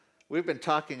We've been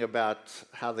talking about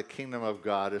how the kingdom of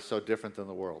God is so different than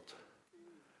the world.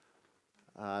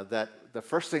 That the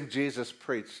first thing Jesus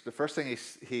preached, the first thing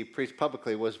he preached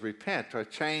publicly was repent or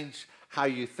change how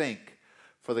you think,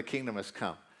 for the kingdom has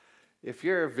come. If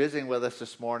you're visiting with us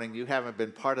this morning, you haven't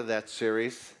been part of that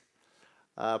series.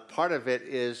 Part of it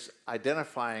is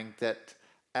identifying that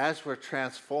as we're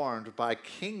transformed by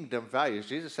kingdom values,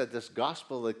 Jesus said this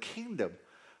gospel of the kingdom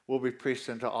will be preached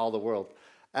into all the world.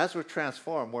 As we're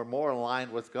transformed, we're more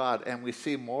aligned with God, and we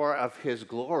see more of His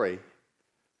glory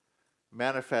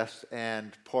manifest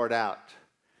and poured out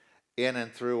in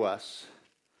and through us.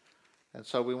 And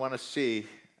so we want to see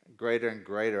greater and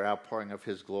greater outpouring of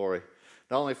His glory,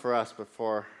 not only for us, but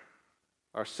for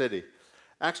our city.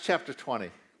 Acts chapter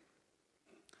 20,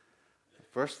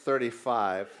 verse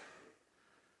 35,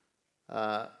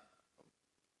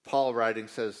 Paul writing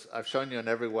says, I've shown you in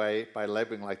every way by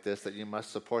laboring like this that you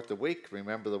must support the weak.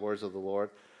 Remember the words of the Lord,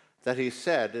 that He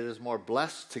said, it is more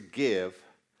blessed to give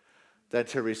than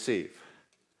to receive.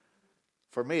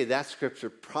 For me, that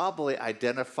scripture probably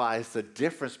identifies the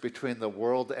difference between the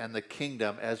world and the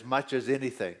kingdom as much as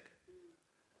anything.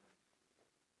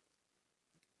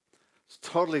 It's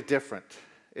totally different.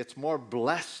 It's more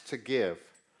blessed to give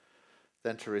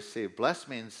than to receive. Blessed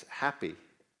means happy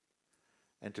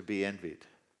and to be envied.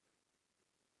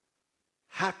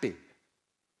 Happy.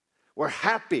 We're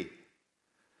happy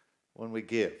when we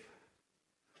give.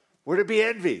 We're to be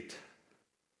envied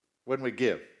when we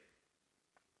give.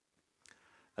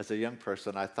 As a young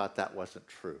person, I thought that wasn't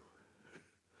true.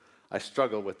 I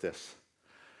struggled with this.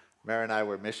 Mary and I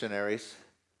were missionaries.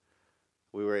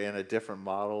 We were in a different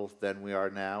model than we are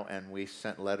now, and we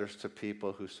sent letters to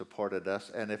people who supported us,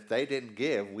 and if they didn't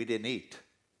give, we didn't eat.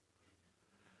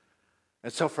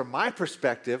 And so from my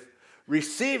perspective,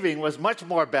 receiving was much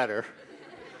more better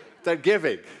than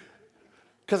giving,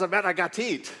 because it meant I got to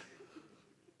eat.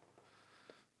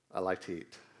 I like to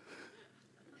eat.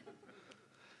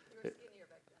 You were skinnier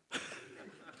back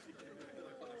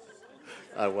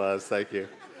then. I was, thank you.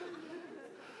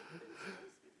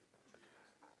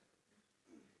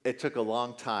 It took a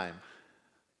long time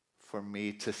for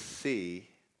me to see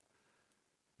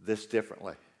this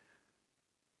differently.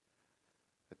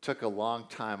 It took a long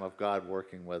time of God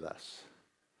working with us.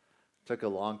 It took a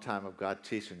long time of God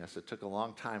teaching us. It took a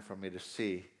long time for me to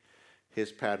see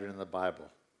His pattern in the Bible.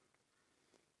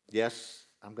 Yes,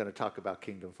 I'm going to talk about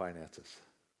kingdom finances.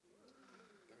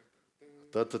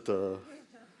 Da, da, da.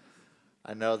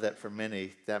 I know that for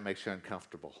many, that makes you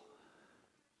uncomfortable.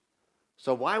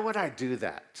 So why would I do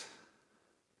that?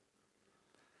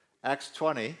 Acts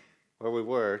 20, where we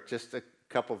were, just a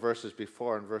couple verses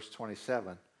before in verse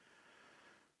 27,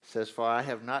 says, for I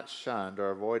have not shunned or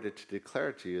avoided to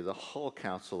declare to you the whole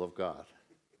counsel of God.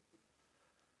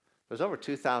 There's over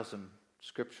 2,000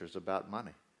 scriptures about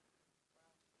money.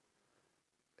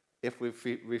 If we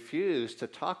refuse to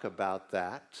talk about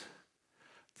that,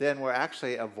 then we're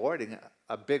actually avoiding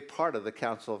a big part of the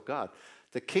counsel of God.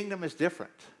 The kingdom is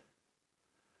different.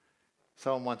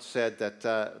 Someone once said that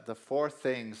the four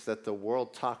things that the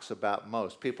world talks about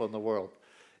most, people in the world,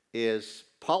 is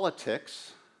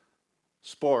politics,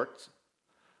 sports,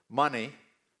 money,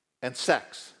 and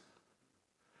sex.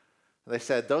 They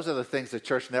said those are the things the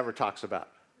church never talks about.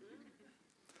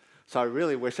 So I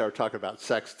really wish I were talking about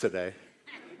sex today.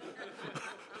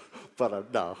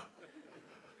 But no.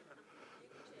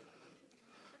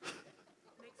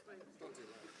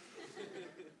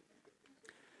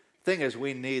 Thing is,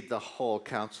 we need the whole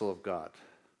counsel of God.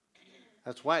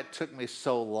 That's why it took me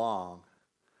so long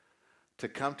to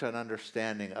come to an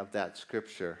understanding of that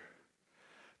scripture,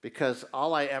 because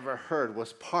all I ever heard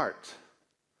was part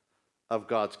of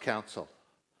God's counsel,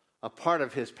 a part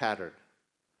of His pattern.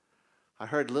 I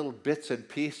heard little bits and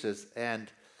pieces,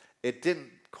 and it didn't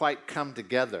quite come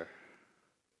together.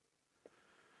 It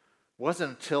wasn't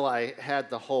until I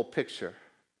had the whole picture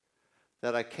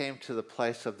that I came to the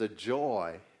place of the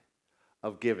joy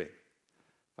of giving.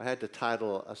 If I had to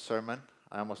title a sermon,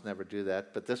 I almost never do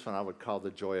that, but this one I would call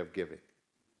the joy of giving.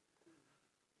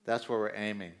 That's where we're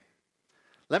aiming.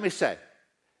 Let me say,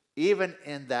 even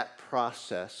in that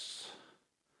process,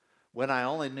 when I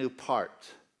only knew part,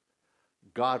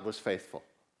 God was faithful.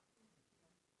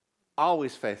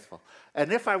 Always faithful.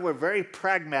 And if I were very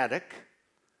pragmatic,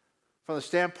 from the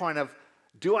standpoint of,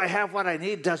 do I have what I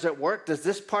need? Does it work? Does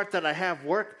this part that I have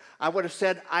work? I would have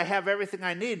said, I have everything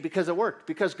I need because it worked,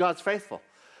 because God's faithful.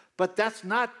 But that's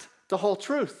not the whole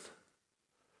truth.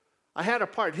 I had a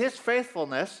part. His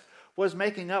faithfulness was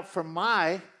making up for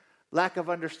my lack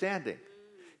of understanding.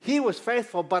 He was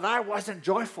faithful, but I wasn't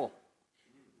joyful.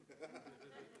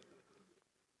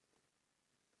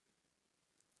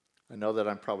 I know that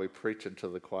I'm probably preaching to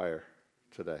the choir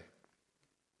today.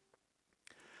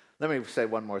 Let me say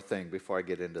one more thing before I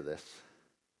get into this.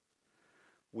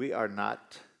 We are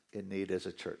not in need as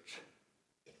a church.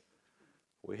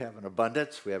 We have an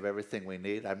abundance. We have everything we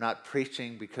need. I'm not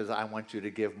preaching because I want you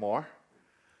to give more.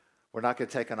 We're not going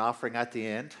to take an offering at the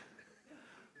end.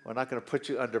 We're not going to put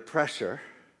you under pressure.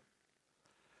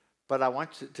 But I want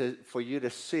for you to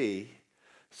see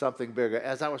something bigger.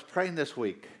 As I was praying this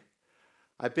week,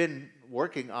 I've been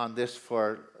working on this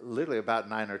for literally about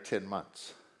 9 or 10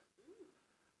 months.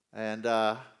 And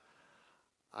I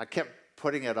kept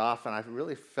putting it off, and I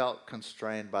really felt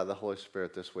constrained by the Holy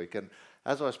Spirit this week. And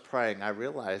as I was praying, I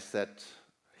realized that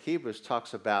Hebrews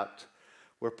talks about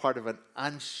we're part of an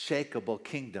unshakable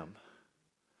kingdom,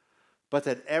 but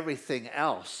that everything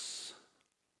else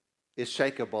is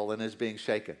shakeable and is being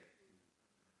shaken.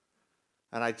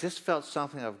 And I just felt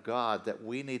something of God that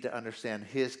we need to understand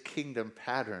His kingdom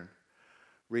pattern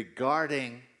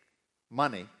regarding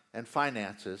money and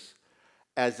finances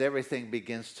as everything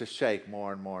begins to shake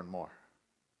more and more and more.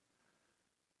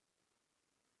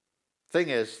 Thing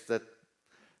is that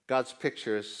God's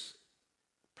picture is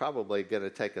probably going to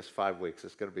take us 5 weeks.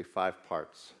 It's going to be 5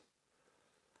 parts.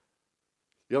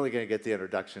 You're only going to get the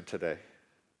introduction today.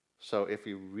 So if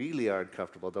you really are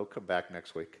uncomfortable, don't come back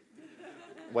next week.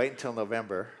 Wait until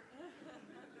November.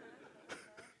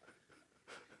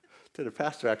 Did the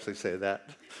pastor actually say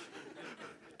that?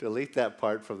 Delete that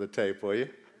part from the tape, will you?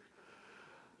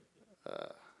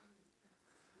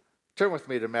 Turn with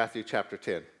me to Matthew chapter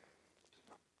 10.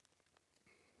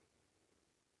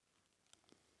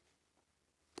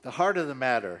 The heart of the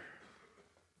matter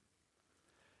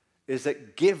is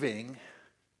that giving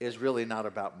is really not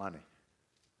about money.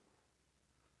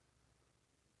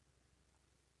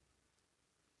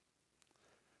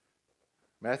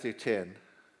 Matthew 10,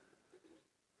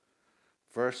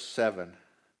 verse 7.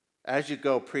 As you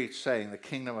go, preach, saying, the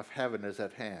kingdom of heaven is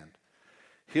at hand.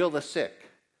 Heal the sick,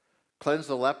 cleanse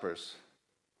the lepers,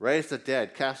 raise the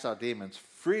dead, cast out demons.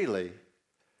 Freely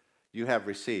you have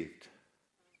received.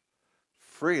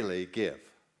 Freely give.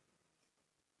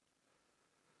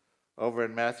 Over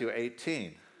in Matthew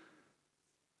 18,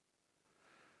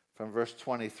 from verse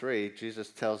 23,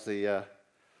 Jesus tells the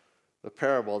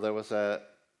parable. There was a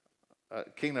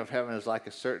kingdom of heaven is like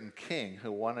a certain king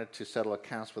who wanted to settle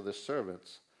accounts with his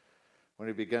servants. When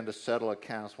he began to settle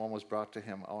accounts, one was brought to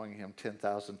him owing him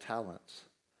 10,000 talents.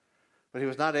 But he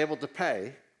was not able to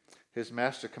pay. His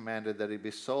master commanded that he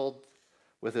be sold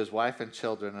with his wife and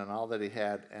children and all that he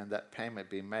had, and that payment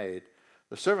be made.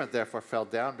 The servant therefore fell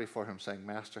down before him, saying,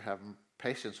 Master, have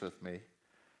patience with me,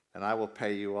 and I will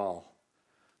pay you all.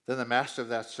 Then the master of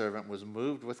that servant was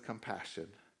moved with compassion,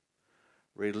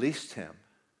 released him,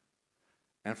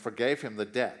 and forgave him the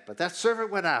debt. But that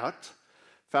servant went out,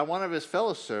 found one of his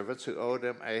fellow servants who owed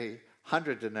him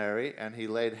 100 denarii, and he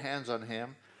laid hands on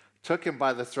him, took him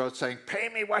by the throat, saying, Pay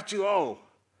me what you owe.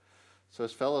 So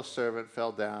his fellow servant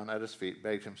fell down at his feet,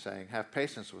 begged him, saying, Have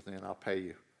patience with me, and I'll pay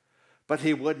you. But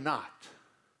he would not,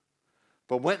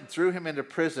 but went and threw him into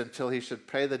prison till he should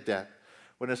pay the debt.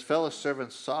 When his fellow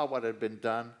servants saw what had been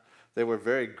done, they were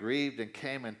very grieved and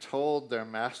came and told their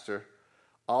master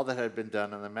all that had been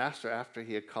done. And the master, after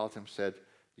he had called him, said,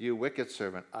 You wicked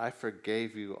servant, I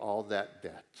forgave you all that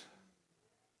debt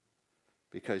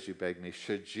because you begged me.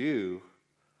 Should you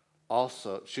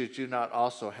not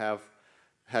also have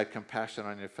had compassion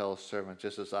on your fellow servant,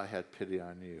 just as I had pity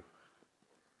on you?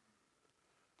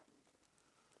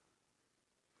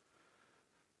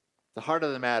 The heart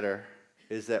of the matter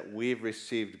is that we've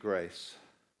received grace,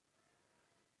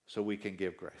 so we can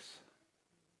give grace.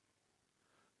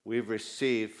 We've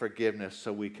received forgiveness,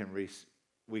 so we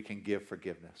can give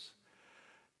forgiveness.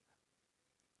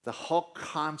 The whole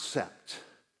concept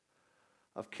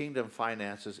of kingdom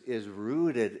finances is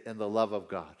rooted in the love of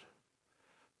God.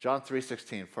 John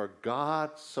 3:16, for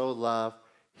God so loved,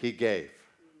 he gave.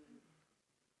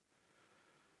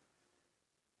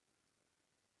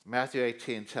 Matthew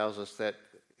 18 tells us that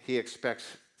he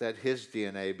expects that his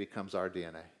DNA becomes our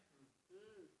DNA.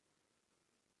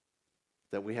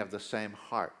 That we have the same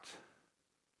heart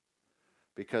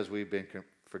because we've been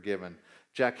forgiven.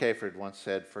 Jack Hayford once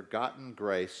said, forgotten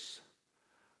grace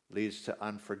leads to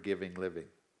unforgiving living.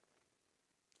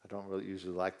 I don't really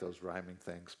usually like those rhyming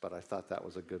things, but I thought that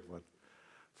was a good one.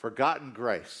 Forgotten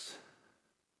grace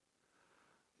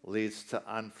leads to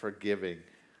unforgiving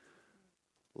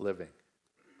living.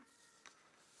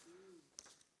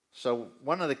 So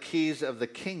one of the keys of the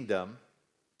kingdom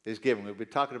is giving. We've been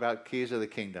talking about keys of the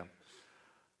kingdom.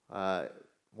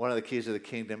 One of the keys of the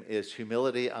kingdom is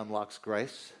humility unlocks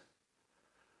grace.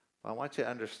 I want you to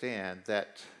understand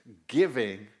that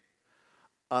giving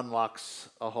unlocks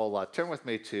a whole lot. Turn with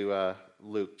me to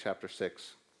Luke chapter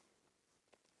 6.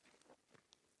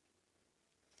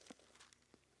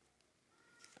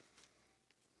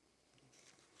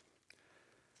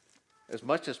 As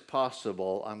much as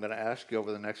possible, I'm going to ask you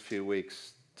over the next few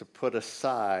weeks to put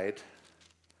aside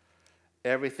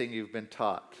everything you've been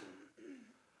taught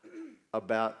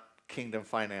about kingdom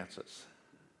finances.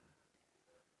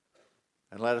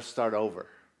 And let us start over.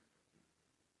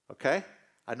 Okay?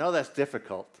 I know that's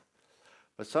difficult,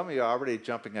 but some of you are already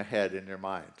jumping ahead in your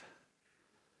mind.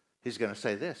 He's going to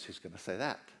say this, he's going to say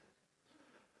that.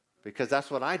 Because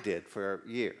that's what I did for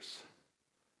years.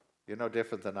 You're no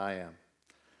different than I am.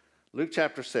 Luke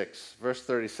chapter 6, verse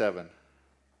 37.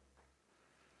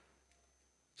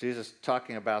 Jesus,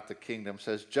 talking about the kingdom,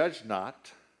 says, "Judge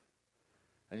not,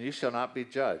 and you shall not be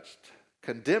judged.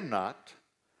 Condemn not,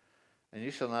 and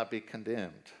you shall not be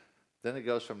condemned." Then it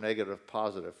goes from negative to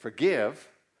positive. "Forgive,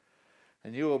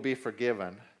 and you will be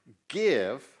forgiven.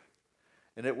 Give,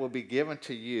 and it will be given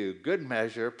to you. Good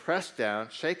measure, pressed down,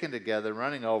 shaken together,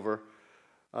 running over,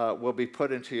 will be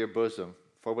put into your bosom.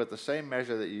 For with the same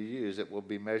measure that you use, it will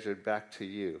be measured back to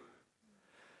you."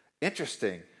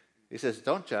 Interesting. He says,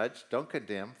 don't judge, don't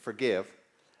condemn, forgive,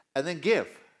 and then give.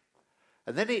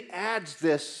 And then he adds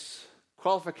this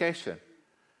qualification.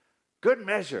 Good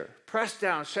measure, pressed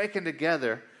down, shaken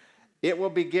together, it will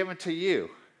be given to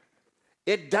you.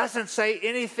 It doesn't say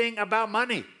anything about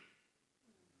money.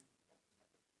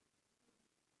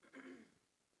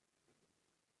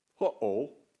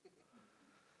 Uh-oh.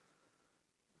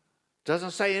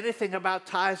 Doesn't say anything about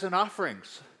tithes and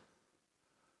offerings.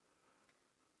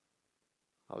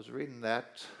 I was reading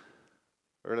that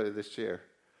earlier this year.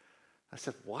 I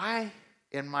said, why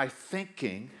in my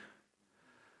thinking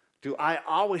do I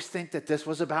always think that this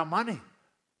was about money?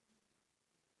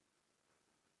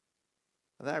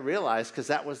 And then I realized because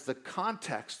that was the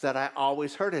context that I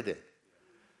always heard it in.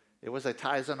 It was a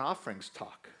tithes and offerings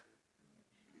talk.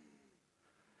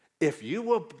 If you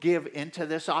will give into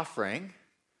this offering,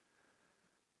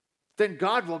 then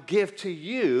God will give to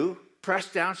you,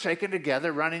 pressed down, shaken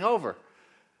together, running over.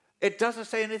 It doesn't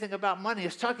say anything about money.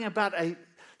 It's talking about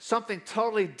something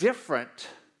totally different.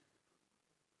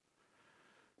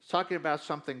 It's talking about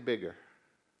something bigger.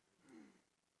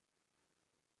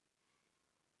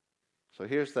 So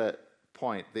here's the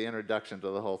point, the introduction to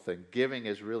the whole thing. Giving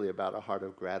is really about a heart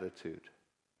of gratitude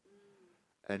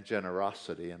and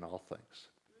generosity in all things.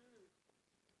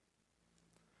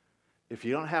 If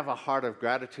you don't have a heart of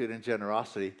gratitude and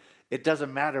generosity, it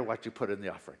doesn't matter what you put in the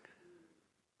offering.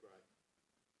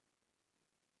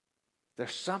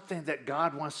 There's something that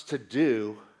God wants to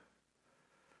do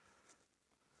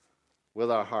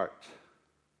with our heart.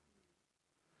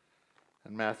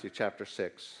 In Matthew chapter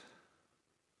 6.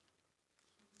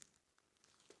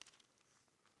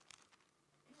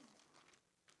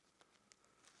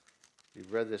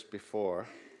 You've read this before.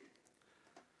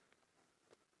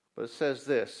 But it says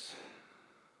this,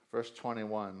 verse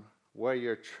 21, "Where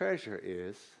your treasure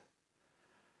is,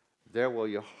 there will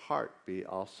your heart be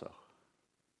also."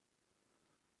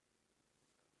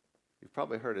 You've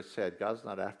probably heard it said, God's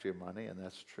not after your money, and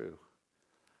that's true.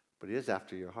 But he is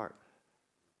after your heart.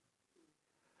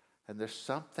 And there's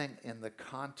something in the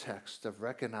context of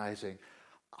recognizing,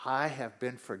 I have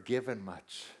been forgiven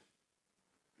much.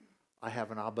 I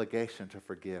have an obligation to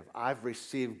forgive. I've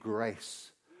received grace.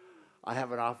 I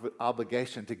have an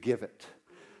obligation to give it.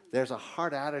 There's a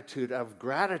heart attitude of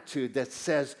gratitude that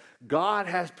says, God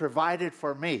has provided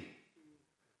for me.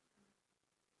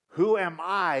 Who am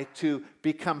I to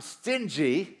become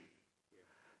stingy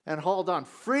and hold on?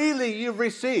 Freely you've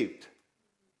received.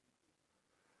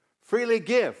 Freely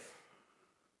give.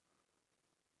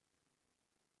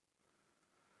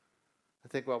 I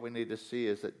think what we need to see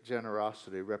is that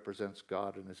generosity represents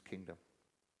God and his kingdom.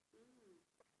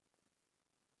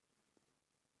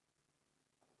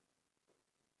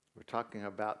 We're talking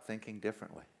about thinking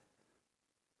differently.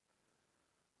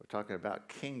 We're talking about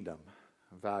kingdom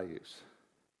values.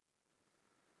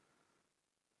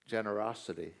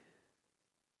 Generosity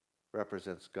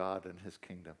represents God and his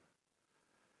kingdom.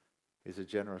 He's a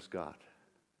generous God.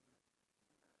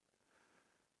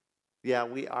 Yeah,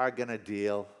 we are going to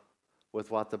deal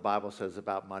with what the Bible says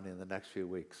about money in the next few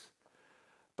weeks.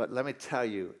 But let me tell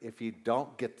you, if you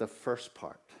don't get the first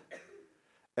part,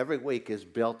 every week is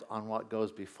built on what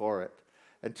goes before it.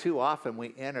 And too often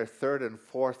we enter third and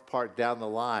fourth part down the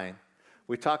line.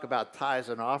 We talk about tithes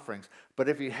and offerings. But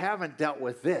if you haven't dealt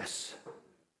with this,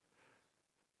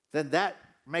 then that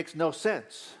makes no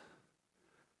sense.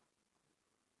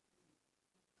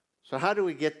 So how do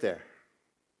we get there?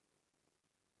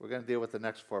 we're going to deal with the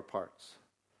next 4 parts.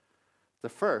 The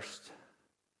first,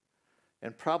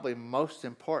 and probably most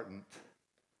important,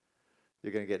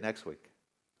 you're going to get next week.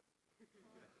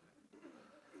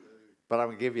 But I'm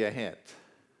going to give you a hint.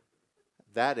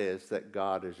 That is that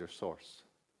God is your source.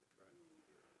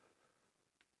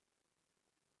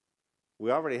 We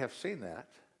already have seen that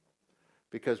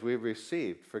because we've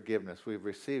received forgiveness. We've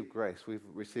received grace. We've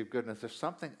received goodness. There's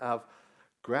something of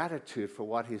gratitude for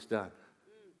what he's done.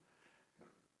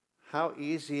 How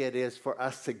easy it is for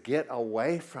us to get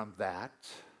away from that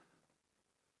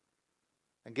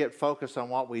and get focused on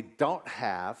what we don't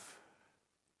have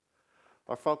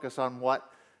or focus on what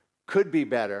could be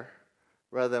better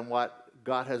rather than what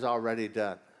God has already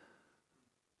done.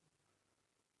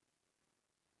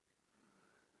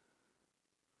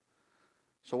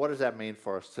 So what does that mean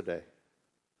for us today?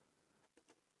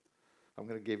 I'm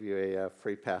going to give you a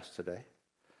free pass today.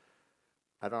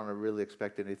 I don't really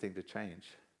expect anything to change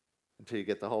until you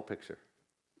get the whole picture.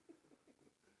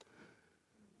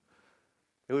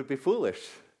 It would be foolish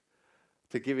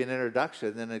to give you an introduction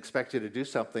and then expect you to do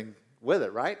something with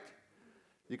it, right?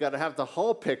 You got to have the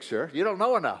whole picture. You don't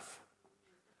know enough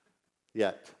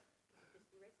yet.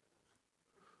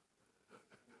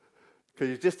 Because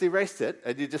you just erased it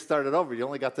and you just started over. You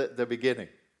only got the beginning.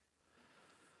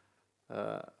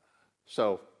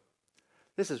 So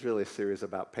this is really a series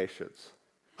about patience.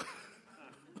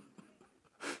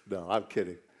 No, I'm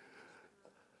kidding.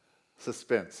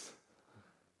 Suspense.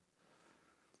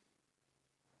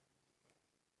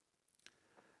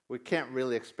 We can't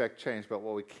really expect change, but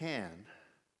what we can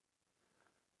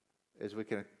is we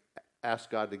can ask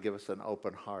God to give us an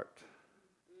open heart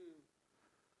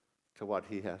to what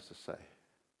he has to say.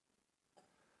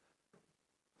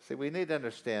 See, we need to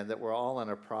understand that we're all in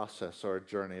a process or a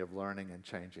journey of learning and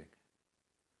changing.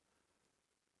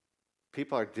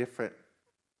 People are different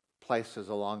places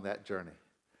along that journey.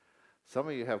 Some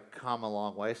of you have come a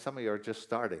long way. Some of you are just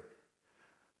starting.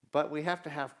 But we have to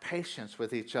have patience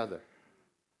with each other.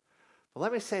 But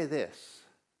let me say this.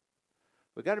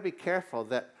 We've got to be careful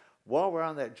that while we're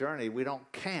on that journey, we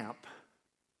don't camp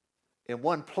in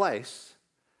one place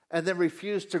and then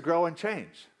refuse to grow and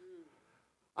change.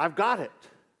 I've got it.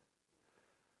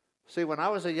 See, when I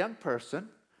was a young person,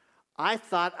 I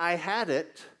thought I had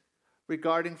it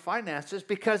regarding finances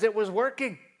because it was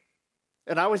working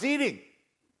and I was eating.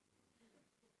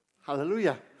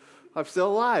 Hallelujah. I'm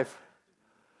still alive.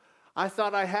 I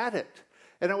thought I had it.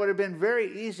 And it would have been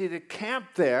very easy to camp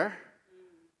there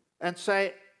and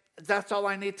say, that's all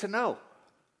I need to know.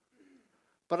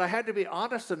 But I had to be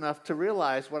honest enough to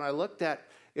realize when I looked at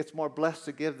it's more blessed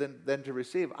to give than to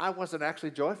receive, I wasn't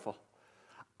actually joyful.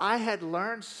 I had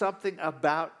learned something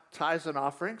about tithes and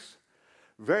offerings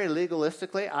very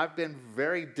legalistically. I've been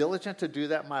very diligent to do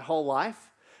that my whole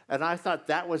life. And I thought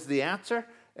that was the answer.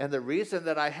 And the reason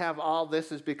that I have all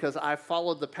this is because I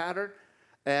followed the pattern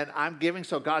and I'm giving,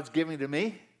 so God's giving to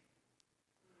me.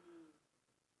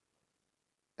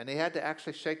 And he had to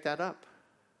actually shake that up.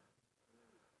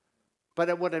 But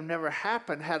it would have never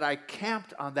happened had I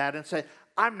camped on that and said,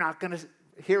 I'm not going to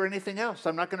hear anything else.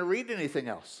 I'm not going to read anything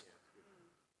else.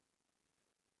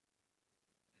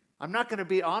 I'm not going to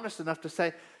be honest enough to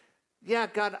say, yeah,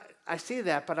 God, I see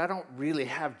that, but I don't really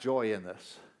have joy in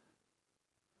this.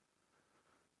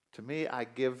 To me, I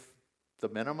give the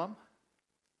minimum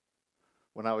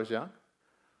when I was young.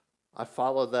 I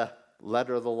follow the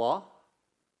letter of the law.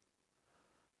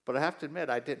 But I have to admit,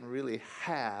 I didn't really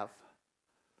have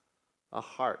a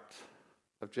heart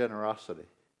of generosity.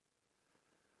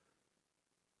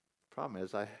 The problem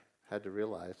is I had to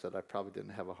realize that I probably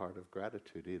didn't have a heart of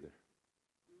gratitude either.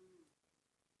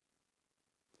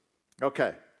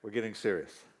 Okay, we're getting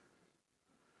serious.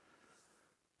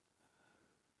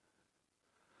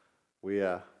 We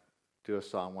do a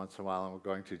song once in a while, and we're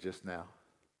going to just now.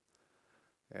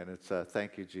 And it's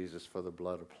Thank You, Jesus, for the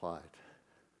blood applied.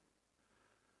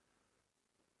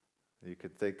 You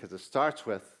could think, because it starts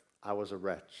with, I was a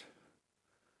wretch.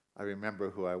 I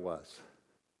remember who I was.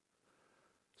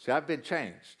 See, I've been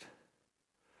changed.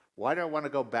 Why do I want to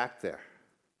go back there?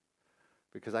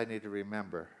 Because I need to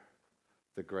remember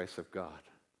the grace of God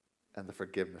and the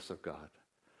forgiveness of God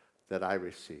that I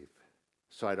receive,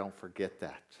 so I don't forget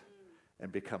that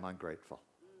and become ungrateful.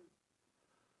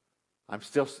 I'm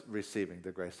still receiving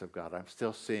the grace of God. I'm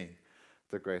still seeing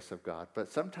the grace of God.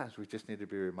 But sometimes we just need to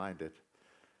be reminded.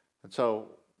 And so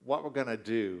what we're going to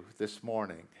do this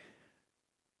morning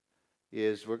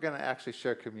is we're going to actually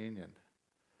share communion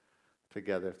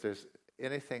together. If there's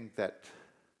anything that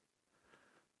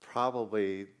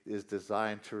probably is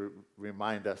designed to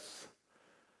remind us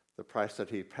the price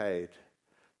that he paid,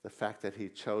 the fact that he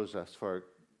chose us for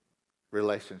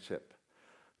relationship,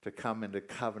 to come into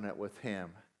covenant with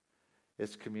him.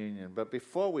 It's communion. But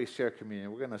before we share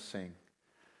communion, we're going to sing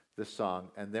this song,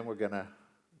 and then we're going to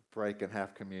break and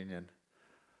have communion.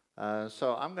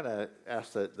 So I'm going to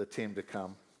ask the team to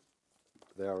come.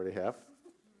 They already have.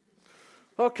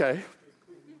 Okay.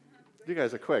 You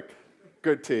guys are quick.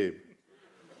 Good team.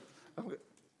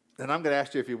 And I'm going to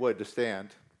ask you, if you would, to stand.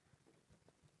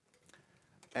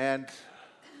 And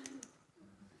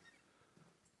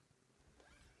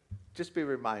just be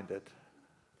reminded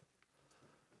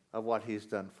of what he's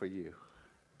done for you.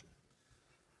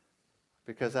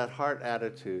 Because that heart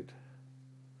attitude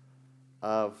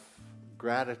of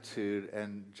gratitude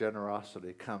and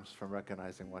generosity comes from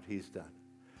recognizing what he's done.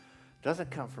 It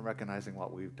doesn't come from recognizing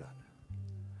what we've done.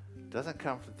 It doesn't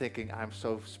come from thinking, I'm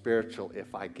so spiritual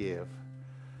if I give.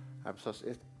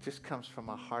 It just comes from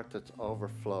a heart that's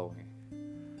overflowing,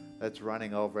 that's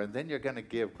running over. And then you're going to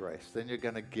give grace. Then you're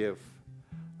going to give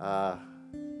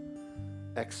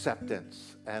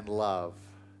acceptance and love.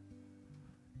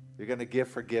 You're going to give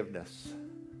forgiveness,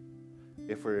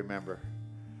 if we remember.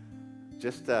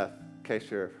 Just in case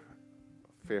you're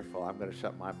fearful, I'm going to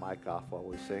shut my mic off while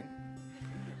we sing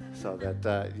so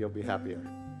that you'll be happier.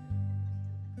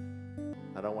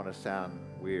 I don't want to sound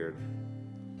weird.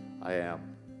 I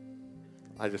am.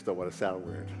 I just don't want to sound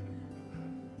weird.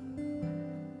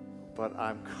 But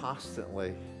I'm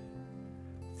constantly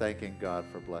thanking God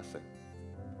for blessing.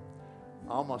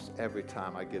 Almost every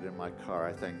time I get in my car,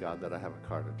 I thank God that I have a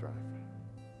car to drive.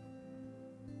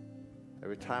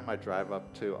 Every time I drive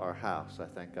up to our house, I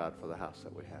thank God for the house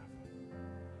that we have.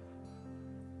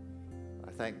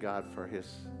 I thank God for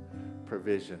his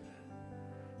provision.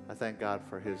 I thank God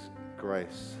for his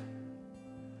grace.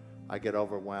 I get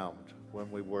overwhelmed when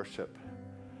we worship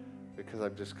because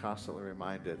I'm just constantly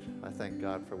reminded. I thank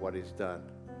God for what he's done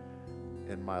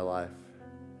in my life.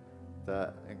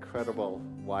 The incredible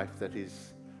wife that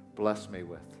he's blessed me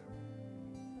with.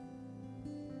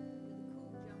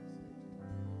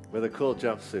 With a cool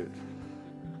jumpsuit.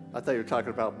 I thought you were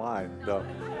talking about mine. No.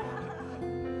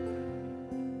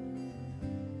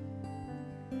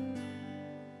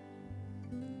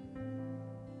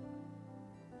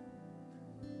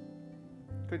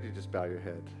 Could you just bow your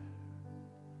head?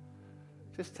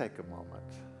 Just take a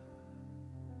moment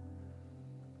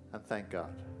and thank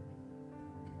God.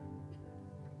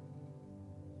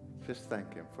 Just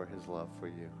thank him for his love for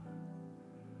you.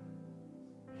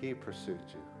 He pursued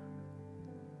you.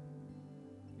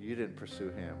 You didn't pursue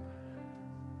him.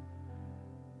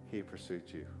 He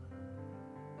pursued you.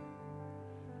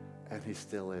 And he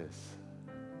still is.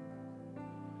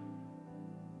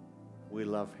 We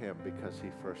love him because he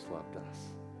first loved us.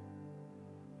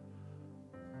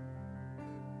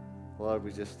 Lord,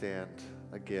 we just stand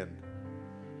again,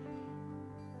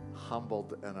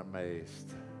 humbled and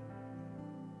amazed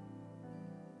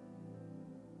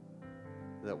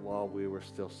that while we were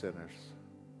still sinners,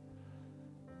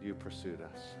 you pursued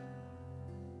us,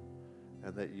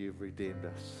 and that you've redeemed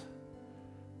us,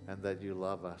 and that you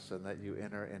love us, and that you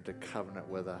enter into covenant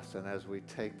with us. And as we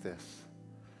take this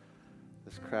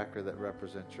cracker that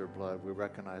represents your blood, we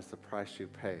recognize the price you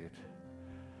paid.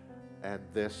 And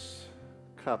this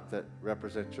cup that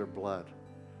represents your blood,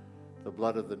 the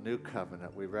blood of the new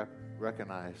covenant, we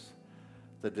recognize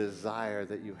the desire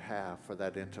that you have for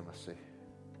that intimacy.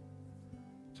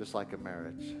 Just like a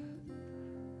marriage,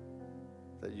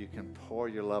 that you can pour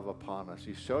your love upon us.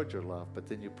 You showed your love, but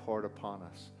then you poured upon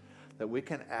us, that we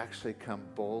can actually come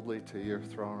boldly to your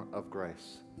throne of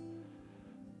grace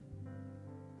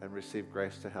and receive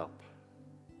grace to help.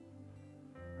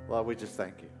 Lord, we just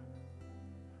thank you.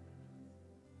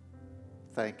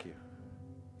 Thank you.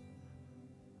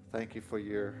 Thank you for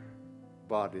your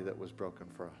body that was broken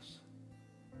for us.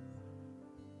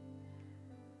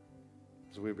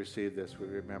 As we receive this, we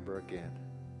remember again.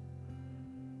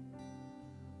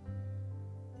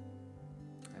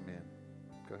 Amen.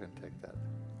 Go ahead and take that.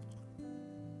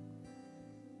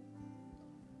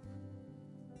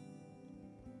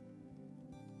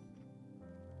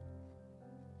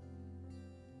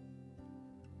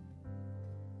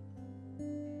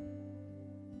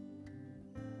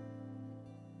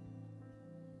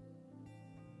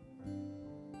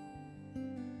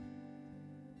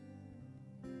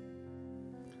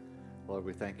 Lord,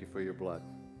 we thank you for your blood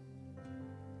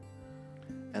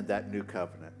and that new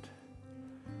covenant.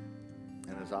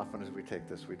 And as often as we take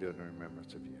this, we do it in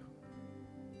remembrance of you.